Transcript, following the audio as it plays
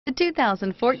The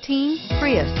 2014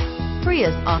 Prius.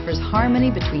 Prius offers harmony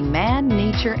between man,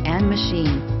 nature, and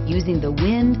machine. Using the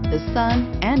wind, the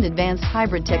sun, and advanced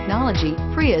hybrid technology,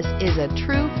 Prius is a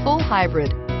true full hybrid.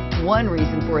 One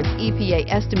reason for its EPA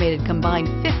estimated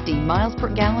combined 50 miles per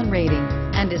gallon rating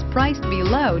and is priced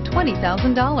below $20,000.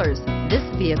 This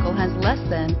vehicle has less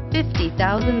than 50,000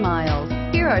 miles.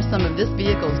 Here are some of this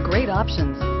vehicle's great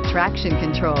options: traction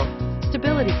control,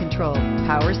 stability control,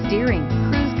 power steering,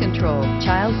 cruise control,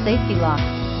 child safety locks,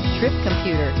 trip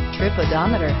computer, trip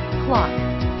odometer, clock,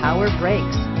 power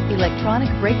brakes, electronic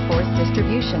brake force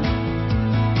distribution.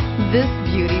 This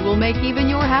beauty will make even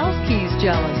your house keys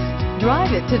jealous.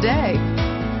 Drive it today.